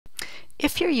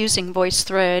If you're using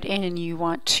VoiceThread and you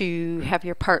want to have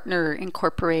your partner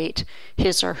incorporate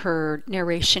his or her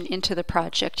narration into the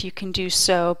project, you can do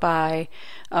so by,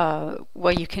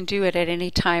 well, you can do it at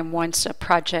any time once a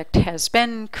project has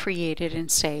been created and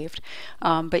saved,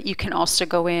 but you can also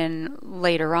go in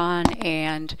later on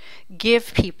and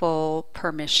give people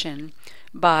permission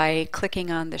by clicking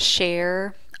on the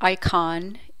share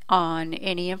icon on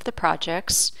any of the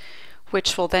projects,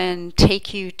 which will then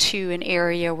take you to an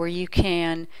area where you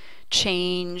can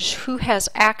change who has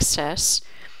access,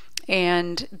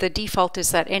 and the default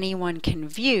is that anyone can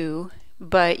view,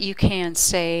 but you can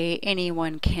say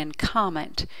anyone can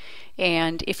comment.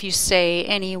 And if you say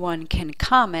anyone can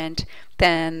comment,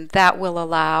 then that will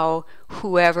allow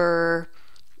whoever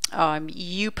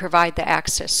you provide the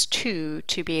access to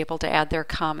be able to add their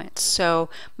comments. So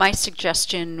my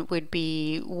suggestion would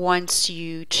be, once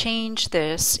you change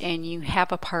this and you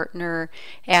have a partner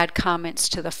add comments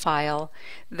to the file,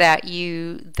 that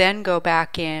you then go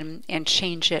back in and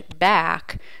change it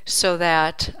back so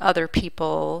that other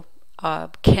people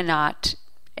cannot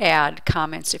add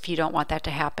comments if you don't want that to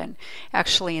happen.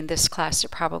 Actually, in this class, it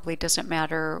probably doesn't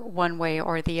matter one way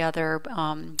or the other,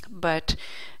 but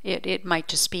it might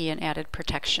just be an added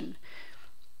protection.